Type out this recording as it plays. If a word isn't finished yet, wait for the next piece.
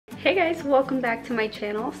Hey guys, welcome back to my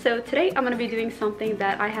channel. So today I'm going to be doing something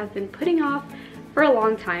that I have been putting off for a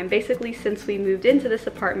long time, basically since we moved into this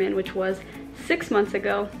apartment, which was 6 months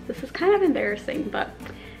ago. This is kind of embarrassing, but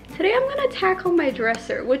today I'm going to tackle my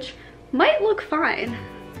dresser, which might look fine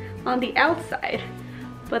on the outside,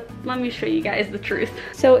 but let me show you guys the truth.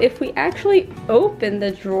 So if we actually open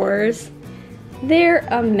the drawers, they're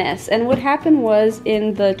a mess. And what happened was,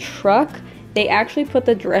 in the truck, they actually put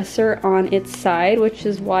the dresser on its side, which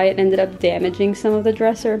is why it ended up damaging some of the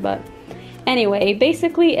dresser. But anyway,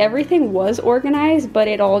 basically everything was organized, but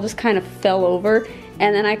it all just kind of fell over,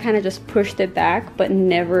 and then I kind of just pushed it back, but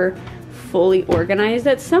never fully organized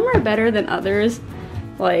it. Some are better than others.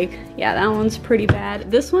 Like, yeah, that one's pretty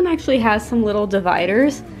bad. This one actually has some little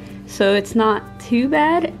dividers, so it's not too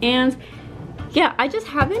bad. And yeah, I just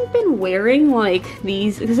haven't been wearing like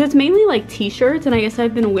these, because it's mainly like t-shirts, and I guess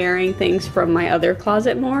I've been wearing things from my other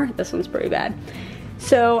closet more. This one's pretty bad.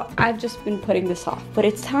 So I've just been putting this off, but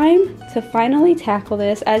it's time to finally tackle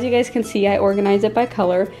this. As you guys can see, I organized it by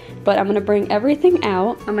color, but I'm gonna bring everything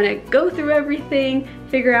out. I'm gonna go through everything,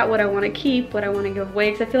 figure out what I wanna keep, what I wanna give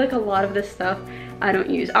away, because I feel like a lot of this stuff I don't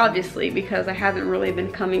use, obviously, because I haven't really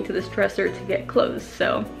been coming to this dresser to get clothes,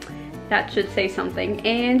 so that should say something.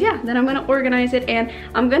 And yeah, then I'm gonna organize it, and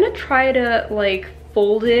I'm gonna try to like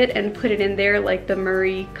fold it and put it in there like the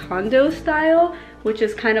Marie Kondo style, which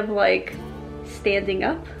is kind of like standing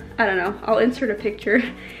up. I don't know, I'll insert a picture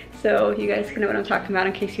so you guys can know what I'm talking about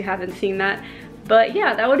in case you haven't seen that. But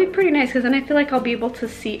yeah, that would be pretty nice, because then I feel like I'll be able to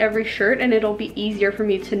see every shirt, and it'll be easier for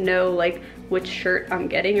me to know like which shirt I'm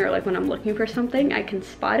getting, or like when I'm looking for something, I can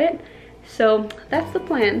spot it. So that's the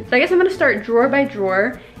plan. So I guess I'm gonna start drawer by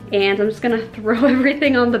drawer, and I'm just gonna throw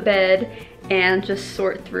everything on the bed and just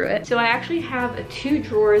sort through it. So I actually have 2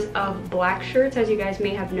 drawers of black shirts, as you guys may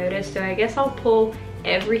have noticed, so I guess I'll pull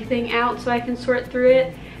everything out so I can sort through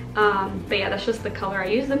it. But yeah, that's just the color I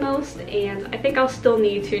use the most, and I think I'll still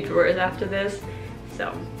need 2 drawers after this.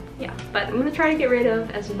 So yeah, but I'm gonna try to get rid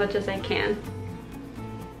of as much as I can.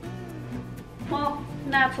 Well,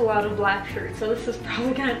 that's a lot of black shirts, so this is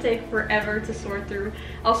probably gonna take forever to sort through.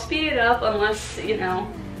 I'll speed it up unless, you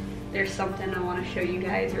know, there's something I want to show you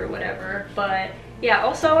guys or whatever. But yeah,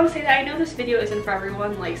 also I want to say that I know this video isn't for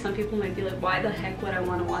everyone. Like, some people might be like, why the heck would I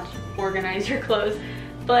want to watch organize your clothes?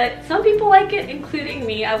 But some people like it, including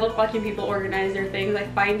me. I love watching people organize their things. I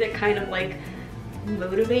find it kind of like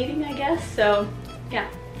motivating, I guess. So yeah,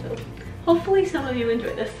 so hopefully some of you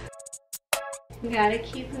enjoy this. Gotta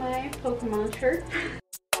keep my Pokemon shirt.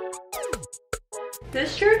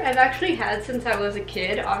 This shirt I've actually had since I was a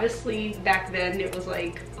kid. Obviously back then it was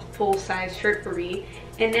like a full-size shirt for me,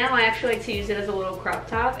 and now I actually like to use it as a little crop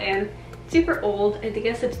top, and super old. I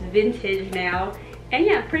guess it's vintage now, and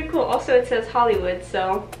yeah, pretty cool. Also it says Hollywood,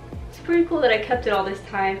 so it's pretty cool that I kept it all this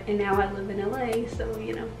time, and now I live in LA, so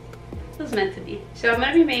you know, it was meant to be. So I'm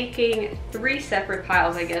gonna be making 3 separate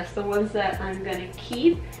piles, I guess. The ones that I'm gonna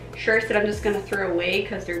keep, shirts that I'm just gonna throw away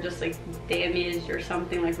because they're just like damaged or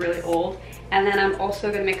something, like really old. And then I'm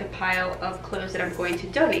also gonna make a pile of clothes that I'm going to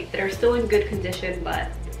donate that are still in good condition, but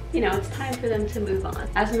you know, it's time for them to move on.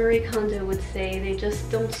 As Marie Kondo would say, they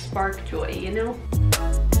just don't spark joy, you know?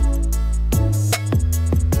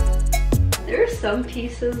 There are some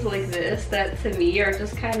pieces like this that to me are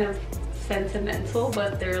just kind of sentimental,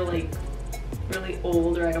 but they're like really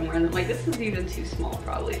old, or I don't wear them. Like, this is even too small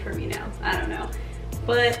probably for me now. I don't know.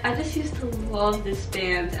 But I just used to love this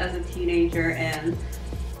band as a teenager, and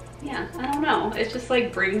yeah, I don't know. It just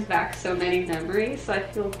like brings back so many memories, so I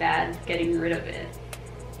feel bad getting rid of it.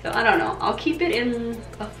 So I don't know. I'll keep it in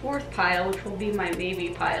a 4th pile, which will be my maybe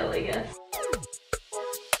pile, I guess.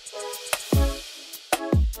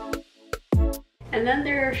 And then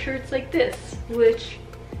there are shirts like this, which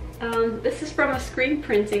this is from a screen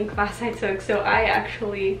printing class I took, so I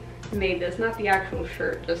actually made this. Not the actual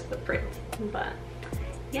shirt, just the print. But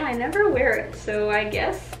yeah, I never wear it, so I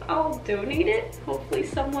guess I'll donate it. Hopefully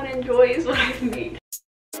someone enjoys what I've made.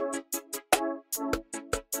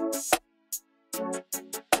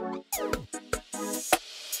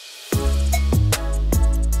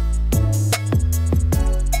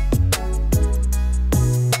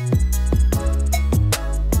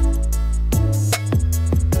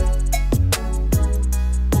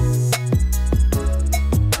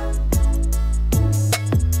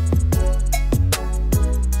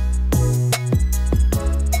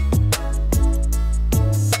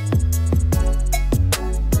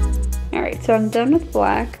 So I'm done with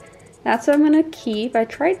black. That's what I'm gonna keep. I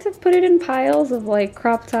tried to put it in piles of like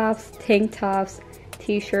crop tops, tank tops,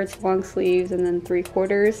 t-shirts, long sleeves, and then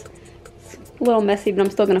 3/4. It's a little messy, but I'm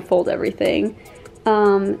still gonna fold everything.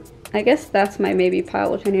 I guess that's my maybe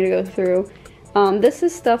pile, which I need to go through. This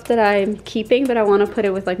is stuff that I'm keeping, but I want to put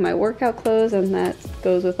it with like my workout clothes, and that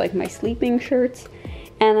goes with like my sleeping shirts.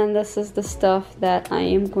 And then this is the stuff that I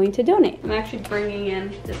am going to donate. I'm actually bringing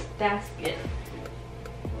in this basket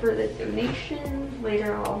for the donation.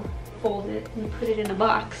 Later I'll fold it and put it in a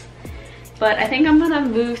box. But I think I'm gonna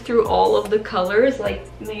move through all of the colors, like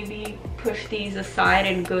maybe push these aside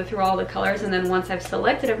and go through all the colors, and then once I've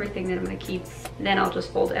selected everything that I'm gonna keep, then I'll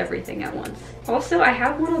just fold everything at once. Also, I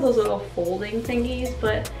have one of those little folding thingies,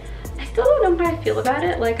 but I still don't know how I feel about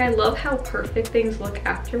it. Like, I love how perfect things look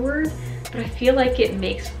afterwards, but I feel like it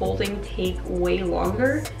makes folding take way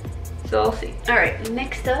longer. So I'll see. All right,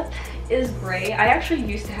 next up is gray. I actually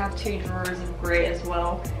used to have 2 drawers of gray as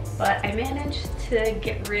well, but I managed to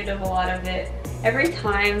get rid of a lot of it. Every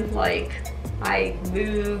time like I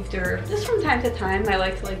moved, or just from time to time, I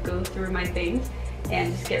like to like go through my things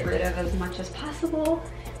and just get rid of as much as possible.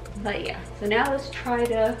 But yeah, so now let's try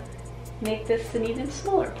to make this an even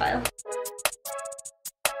smaller pile.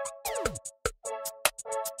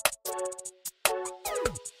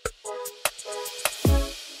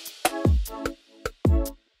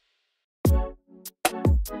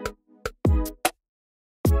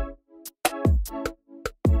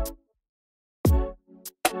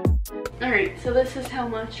 Alright, so this is how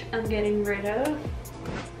much I'm getting rid of.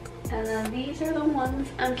 And then these are the ones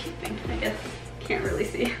I'm keeping, I guess. Can't really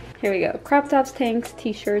see. Here we go. Crop tops, tanks,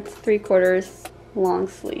 t-shirts, 3/4, long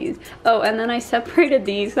sleeves. Oh, and then I separated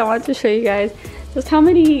these. I wanted to show you guys just how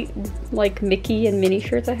many like Mickey and Minnie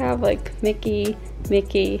shirts I have. Like Mickey,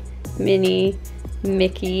 Mickey, Minnie,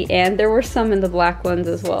 Mickey, and there were some in the black ones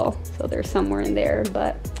as well. So they're somewhere in there,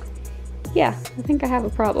 but yeah, I think I have a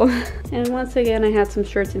problem. And once again, I had some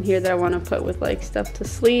shirts in here that I want to put with like stuff to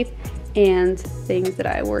sleep and things that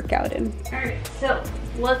I work out in. Alright, so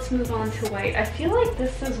let's move on to white. I feel like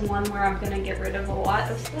this is one where I'm gonna get rid of a lot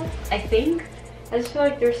of stuff, I think. I just feel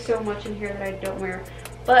like there's so much in here that I don't wear.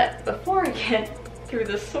 But before I get through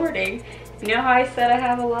the sorting, you know how I said I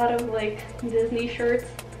have a lot of like Disney shirts?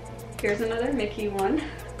 Here's another Mickey one.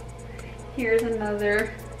 Here's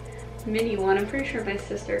another Minnie one. I'm pretty sure my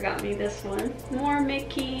sister got me this one. More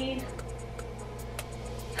Mickey.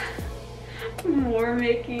 More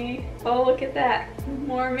Mickey. Oh, look at that.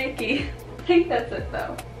 More Mickey. I think that's it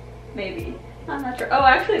though. Maybe. I'm not sure. Oh,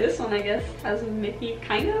 actually this one I guess has a Mickey,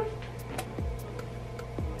 kind of.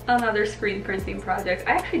 Another screen printing project.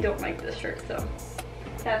 I actually don't like this shirt, so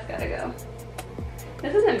that's gotta go.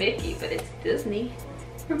 This isn't Mickey, but it's Disney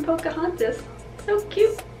from Pocahontas. So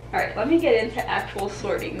cute. Alright, let me get into actual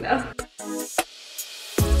sorting though.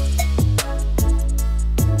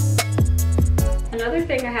 Another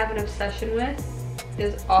thing I have an obsession with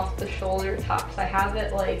is off the shoulder tops. I have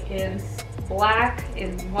it like in black,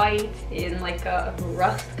 in white, in like a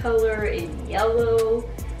rust color, in yellow.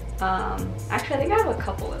 Actually I think I have a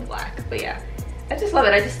couple in black, but yeah. I just love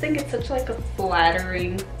it. I just think it's such like a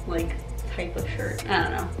flattering like type of shirt. I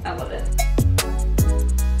don't know, I love it.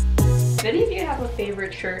 If any of you have a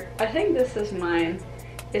favorite shirt, I think this is mine.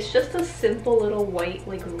 It's just a simple little white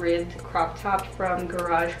like ribbed crop top from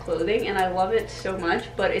Garage Clothing, and I love it so much,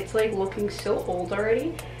 but it's like looking so old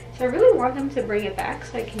already. So I really want them to bring it back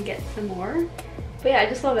so I can get some more. But yeah, I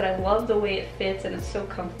just love it. I love the way it fits and it's so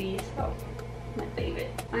comfy, so my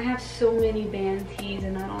favorite. I have so many band tees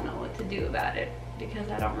and I don't know what to do about it because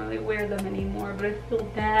I don't really wear them anymore, but I feel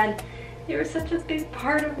bad. They were such a big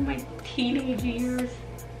part of my teenage years.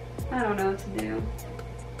 I don't know what to do.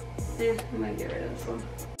 I might get rid of this one.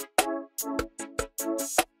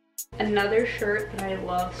 Another shirt that I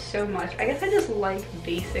love so much, I guess I just like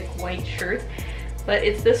basic white shirts, but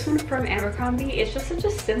it's this one from Abercrombie. It's just such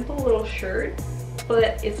a simple little shirt,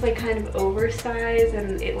 but it's like kind of oversized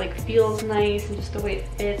and it like feels nice and just the way it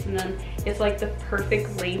fits, and then it's like the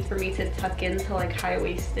perfect length for me to tuck into like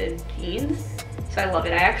high-waisted jeans. So I love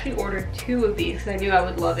it. I actually ordered 2 of these because I knew I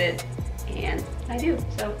would love it, and I do.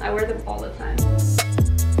 So I wear them all the time.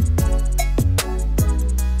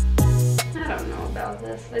 I don't know about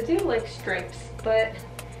this. I do like stripes, but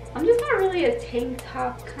I'm just not really a tank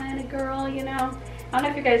top kind of girl, you know? I don't know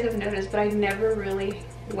if you guys have noticed, but I never really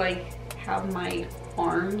like have my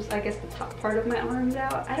arms, I guess the top part of my arms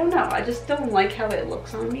out. I don't know, I just don't like how it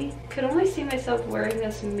looks on me. Could only see myself wearing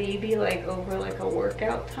this maybe like over like a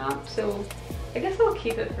workout top, so I guess I'll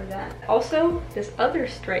keep it for that. Also, this other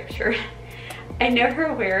striped shirt, I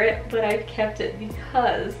never wear it, but I've kept it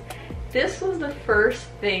because this was the first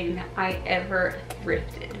thing I ever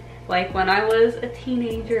thrifted. Like when I was a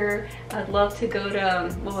teenager, I'd love to go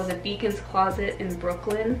to, what was it, Beacon's Closet in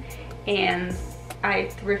Brooklyn, and I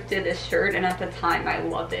thrifted this shirt, and at the time I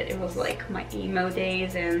loved it. It was like my emo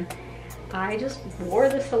days, and I just wore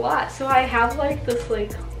this a lot. So I have like this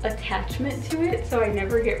like attachment to it, so I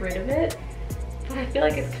never get rid of it. But I feel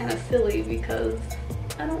like it's kind of silly because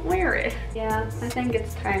I don't wear it. Yeah, I think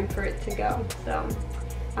it's time for it to go. So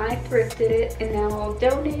I thrifted it and now I'll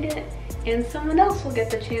donate it and someone else will get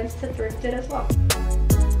the chance to thrift it as well.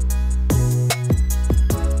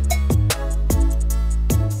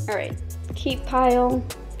 All right, keep pile,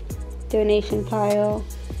 donation pile,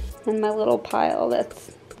 and my little pile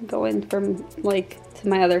that's going from like to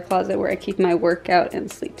my other closet where I keep my workout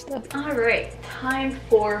and sleep stuff. All right, time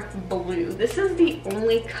for blue. This is the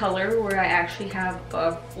only color where I actually have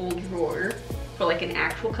a full drawer for like an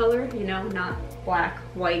actual color, you know, not black,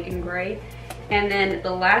 white, and gray. And then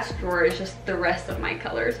the last drawer is just the rest of my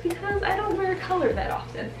colors because I don't wear color that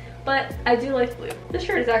often. But I do like blue. This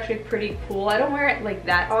shirt is actually pretty cool. I don't wear it like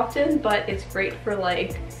that often, but it's great for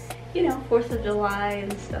like, you know, 4th of July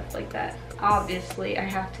and stuff like that. Obviously, I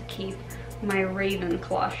have to keep my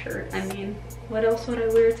Ravenclaw shirt. I mean, what else would I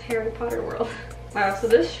wear to Harry Potter World? Wow, so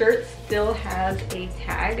this shirt still has a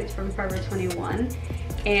tag. It's from Forever 21.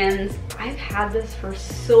 And I've had this for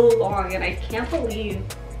so long and I can't believe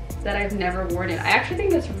that I've never worn it. I actually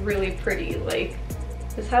think it's really pretty. Like,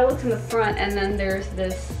 this is how it looks in the front, and then there's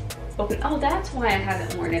this open, oh, that's why I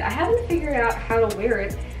haven't worn it. I haven't figured out how to wear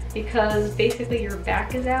it because basically your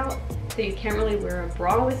back is out, so you can't really wear a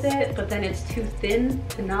bra with it, but then it's too thin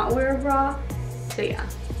to not wear a bra. So yeah,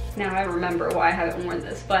 now I remember why I haven't worn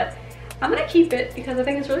this, but I'm gonna keep it because I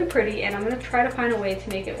think it's really pretty and I'm gonna try to find a way to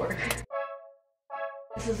make it work.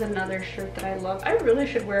 This is another shirt that I love. I really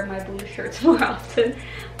should wear my blue shirts more often,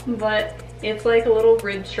 but it's like a little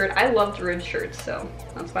ribbed shirt. I loved ribbed shirts, so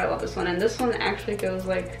that's why I love this one. And this one actually goes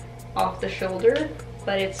like off the shoulder,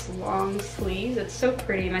 but it's long sleeves. It's so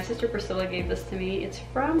pretty. My sister Priscilla gave this to me. It's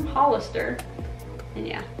from Hollister, and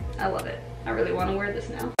yeah, I love it. I really want to wear this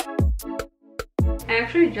now. I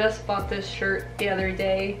actually just bought this shirt the other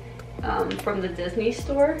day from the Disney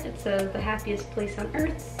store. It says the happiest place on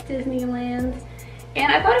earth, Disneyland. And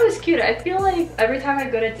I thought it was cute. I feel like every time I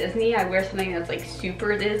go to Disney, I wear something that's like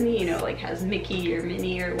super Disney, you know, like has Mickey or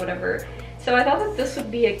Minnie or whatever. So I thought that this would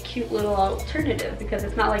be a cute little alternative because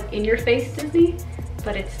it's not like in your face Disney,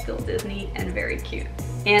 but it's still Disney and very cute.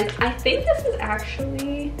 And I think this is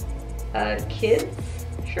actually a kid's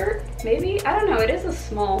shirt, maybe? I don't know, it is a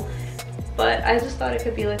small, but I just thought it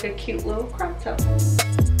could be like a cute little crop top.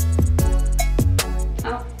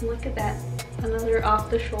 Oh, look at that. Another off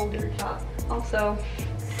the shoulder top. Also,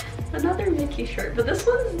 another Mickey shirt, but this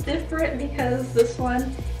one's different because this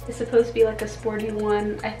one is supposed to be like a sporty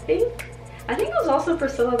one. I think it was also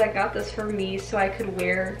Priscilla that got this for me so I could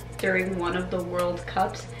wear during one of the World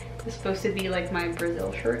Cups. It's supposed to be like my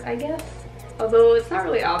Brazil shirt, I guess. Although it's not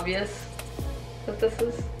really obvious that this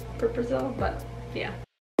is for Brazil, but yeah.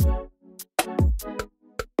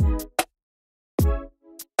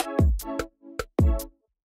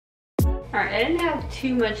 Alright, I didn't have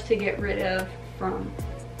too much to get rid of from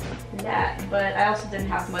that, but I also didn't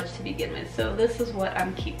have much to begin with, so this is what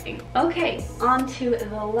I'm keeping. Okay, on to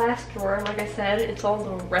the last drawer. Like I said, it's all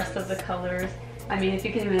the rest of the colors. I mean, if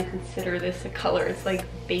you can even consider this a color, it's like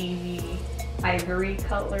baby ivory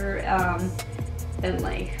color, and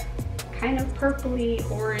like kind of purpley,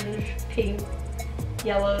 orange, pink,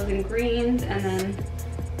 yellows and greens, and then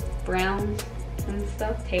browns and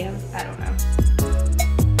stuff, tans, I don't know.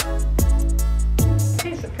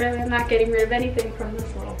 Okay, so apparently I'm not getting rid of anything from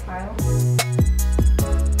this little pile.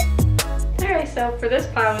 Alright, so for this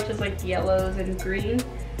pile, which is like yellows and green,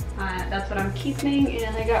 that's what I'm keeping,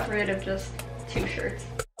 and I got rid of just 2 shirts.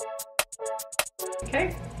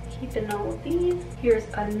 Okay, keeping all of these. Here's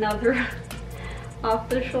another off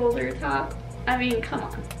the shoulder top. I mean, come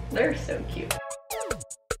on, they're so cute.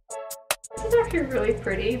 This is actually really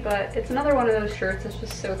pretty, but it's another one of those shirts that's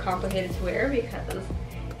just so complicated to wear because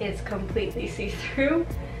it's completely see-through,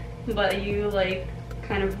 but you like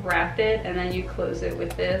kind of wrap it and then you close it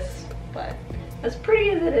with this. But as pretty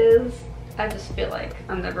as it is, I just feel like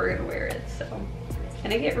I'm never gonna wear it, so I'm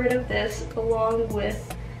gonna get rid of this along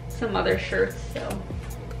with some other shirts. So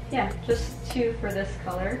yeah, just 2 for this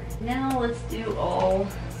color. Now let's do all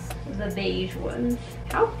the beige ones.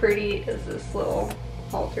 How pretty is this little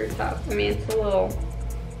halter top? I mean, it's a little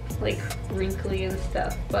like wrinkly and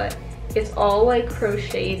stuff, but it's all like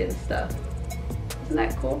crocheted and stuff. Isn't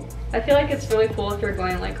that cool? I feel like it's really cool if you're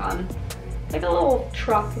going like on like a little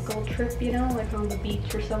tropical trip, you know, like on the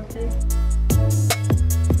beach or something.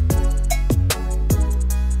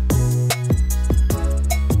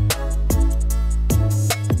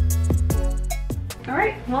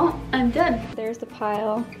 Alright, well, I'm done. There's the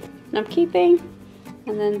pile I'm keeping,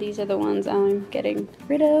 and then these are the ones I'm getting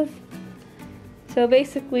rid of. So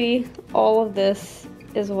basically all of this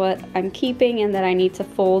is what I'm keeping and that I need to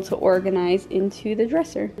fold to organize into the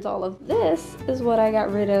dresser. All of this is what I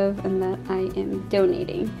got rid of and that I am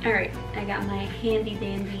donating. All right, I got my handy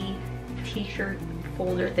dandy t-shirt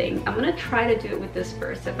folder thing. I'm gonna try to do it with this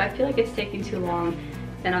first. If I feel like it's taking too long,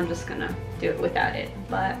 then I'm just gonna do it without it.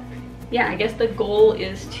 But yeah, I guess the goal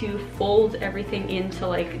is to fold everything into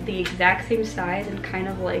like the exact same size and kind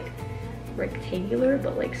of like rectangular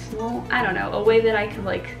but like small, I don't know, a way that I can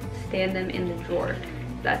like stand them in the drawer.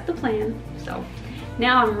 That's the plan. So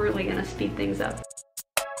now I'm really gonna speed things up.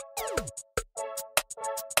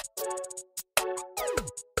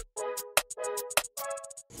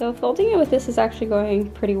 So folding it with this is actually going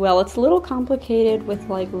pretty well. It's a little complicated with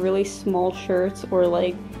like really small shirts or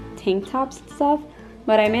like tank tops and stuff,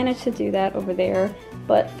 but I managed to do that over there.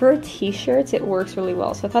 But for t-shirts, it works really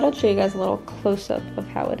well. So I thought I'd show you guys a little close-up of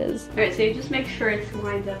how it is. All right, so you just make sure it's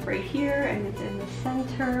lined up right here and it's in the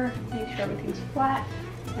center. Make sure everything's flat.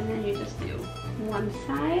 And then you just do one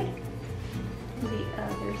side, the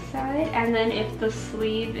other side. And then if the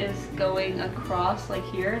sleeve is going across like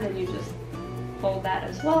here, then you just fold that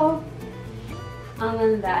as well. And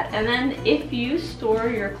then that. And then if you store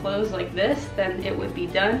your clothes like this, then it would be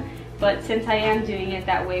done. But since I am doing it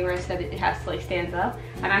that way where I said it has to like stand up,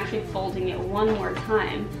 I'm actually folding it one more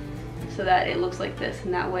time so that it looks like this,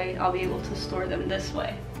 and that way I'll be able to store them this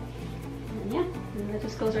way. And yeah, and that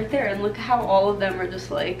just goes right there. And look how all of them are just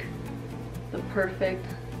like the perfect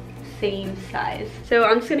same size. So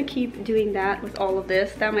I'm just gonna keep doing that with all of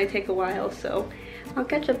this. That might take a while, so I'll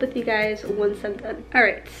catch up with you guys once I'm done. All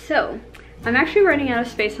right, so I'm actually running out of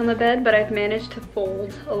space on the bed, but I've managed to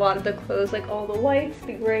fold a lot of the clothes, like all the whites,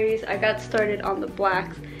 the grays. I got started on the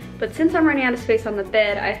blacks, but since I'm running out of space on the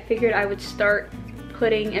bed, I figured I would start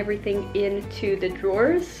putting everything into the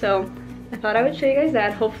drawers. So I thought I would show you guys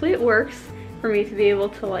that. Hopefully it works for me to be able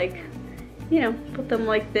to like, you know, put them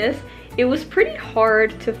like this. It was pretty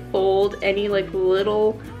hard to fold any like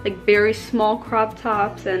little, like very small crop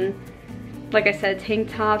tops and like I said,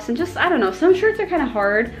 tank tops, and just, I don't know, some shirts are kind of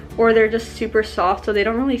hard or they're just super soft so they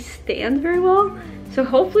don't really stand very well. So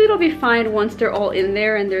hopefully it'll be fine once they're all in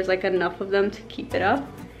there and there's like enough of them to keep it up.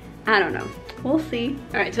 I don't know, we'll see.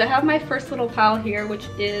 All right, so I have my first little pile here, which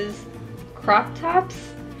is crop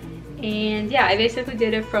tops. And yeah, I basically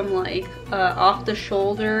did it from like off the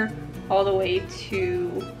shoulder all the way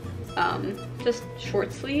to just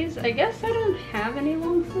short sleeves. I guess I don't have any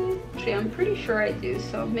long sleeves. Actually, I'm pretty sure I do,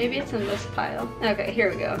 so maybe it's in this pile. Okay,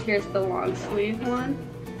 here we go. Here's the long sleeve one.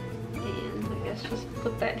 And I guess just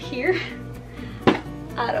put that here.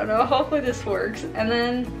 I don't know, hopefully this works. And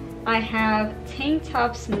then I have tank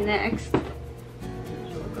tops next.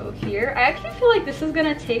 We'll go here. I actually feel like this is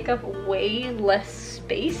gonna take up way less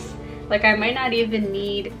space. Like I might not even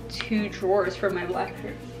need 2 drawers for my black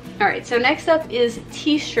shirts. All right, so next up is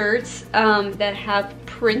t-shirts that have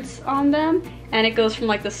prints on them, and it goes from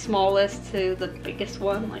like the smallest to the biggest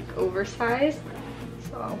one, like oversized.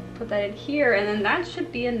 So I'll put that in here, and then that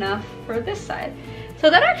should be enough for this side.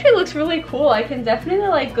 So that actually looks really cool. I can definitely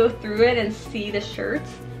like go through it and see the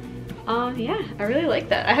shirts. Yeah, I really like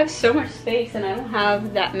that. I have so much space and I don't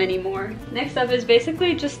have that many more. Next up is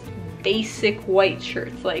basically just basic white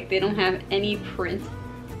shirts. Like they don't have any print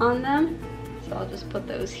on them. So I'll just put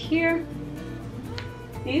those here.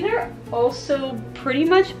 These are also pretty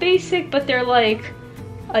much basic, but they're like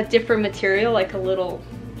a different material, like a little,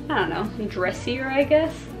 I don't know, dressier, I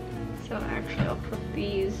guess. So actually I'll put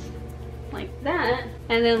these like that.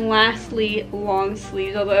 And then lastly, long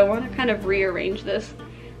sleeves, although I want to kind of rearrange this.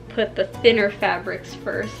 Put the thinner fabrics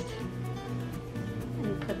first.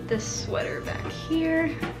 And put this sweater back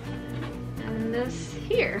here. And this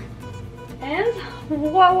here. And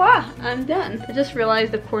voila, I'm done. I just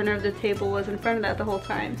realized the corner of the table was in front of that the whole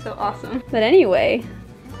time, so awesome. But anyway,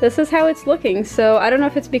 this is how it's looking. So I don't know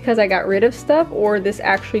if it's because I got rid of stuff or this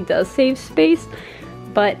actually does save space,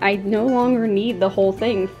 but I no longer need the whole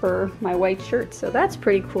thing for my white shirt, so that's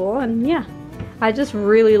pretty cool. And yeah, I just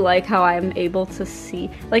really like how I'm able to see.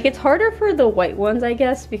 Like it's harder for the white ones, I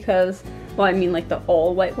guess, because, well, I mean like the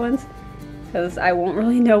all white ones, because I won't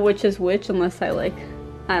really know which is which unless I like,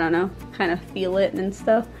 I don't know, kind of feel it and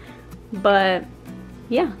stuff. But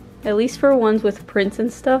yeah, at least for ones with prints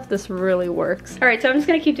and stuff, this really works. All right, so I'm just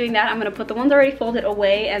gonna keep doing that. I'm gonna put the ones already folded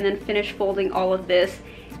away and then finish folding all of this.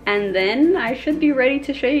 And then I should be ready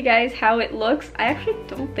to show you guys how it looks. I actually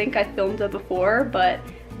don't think I filmed it before, but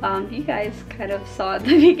you guys kind of saw at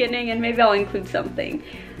the beginning, and maybe I'll include something.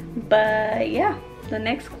 But yeah, the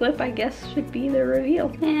next clip I guess should be the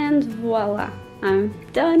reveal. And voila. I'm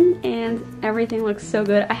done and everything looks so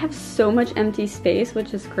good. I have so much empty space,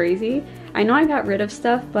 which is crazy. I know I got rid of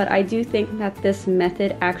stuff, but I do think that this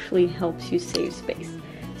method actually helps you save space.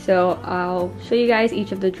 So I'll show you guys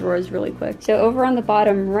each of the drawers really quick. So over on the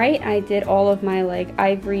bottom right, I did all of my like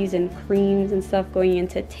ivories and creams and stuff going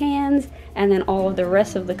into tans, and then all of the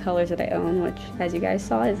rest of the colors that I own, which as you guys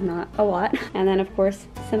saw is not a lot. And then of course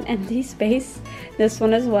some empty space, this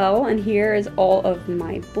one as well. And here is all of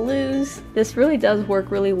my blues. This really does work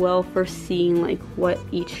really well for seeing like what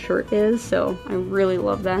each shirt is, so I really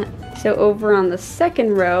love that. So over on the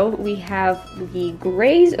second row, we have the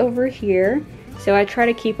grays over here. So I try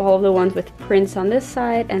to keep all of the ones with prints on this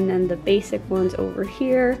side, and then the basic ones over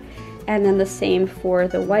here, and then the same for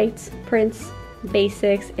the whites, prints,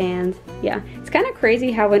 basics, and yeah. It's kind of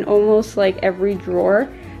crazy how in almost like every drawer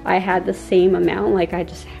I had the same amount, like I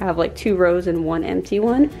just have like 2 rows and 1 empty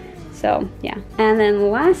one. So yeah. And then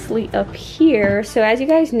lastly up here, so as you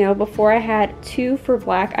guys know, before I had 2 for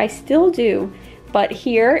black, I still do, but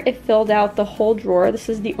here it filled out the whole drawer. This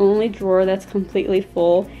is the only drawer that's completely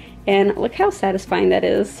full. And look how satisfying that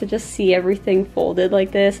is to just see everything folded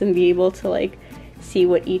like this and be able to like see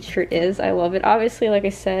what each shirt is. I love it. Obviously, like I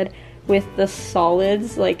said, with the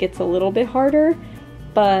solids, like it's a little bit harder,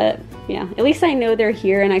 but yeah, at least I know they're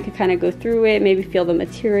here and I could kind of go through it, maybe feel the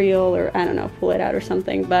material, or I don't know, pull it out or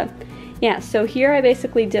something. But yeah, so here I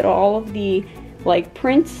basically did all of the like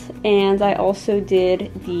prints, and I also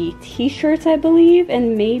did the t-shirts, I believe,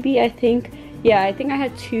 and maybe I think I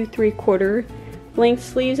had 2 3/4 length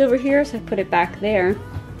sleeves over here, so I put it back there.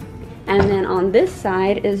 And then on this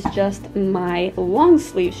side is just my long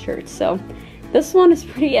sleeve shirts. So this one is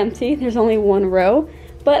pretty empty, there's only 1 row,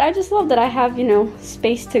 but I just love that I have, you know,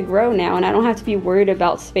 space to grow now, and I don't have to be worried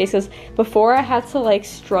about space, because before I had to like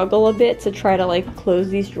struggle a bit to try to like close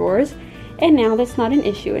these drawers, and now that's not an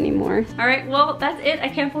issue anymore. All right, well, that's it. I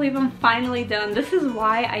can't believe I'm finally done. This is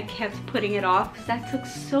why I kept putting it off, because that took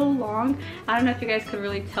so long. I don't know if you guys could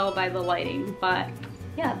really tell by the lighting, but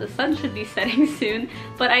yeah, the sun should be setting soon.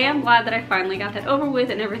 But I am glad that I finally got that over with,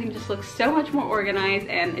 and everything just looks so much more organized,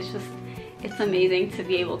 and it's amazing to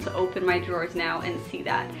be able to open my drawers now and see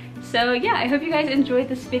that. So yeah, I hope you guys enjoyed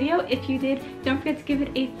this video. If you did, don't forget to give it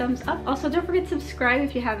a thumbs up. Also, don't forget to subscribe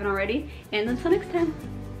if you haven't already. And until next time,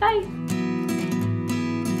 bye!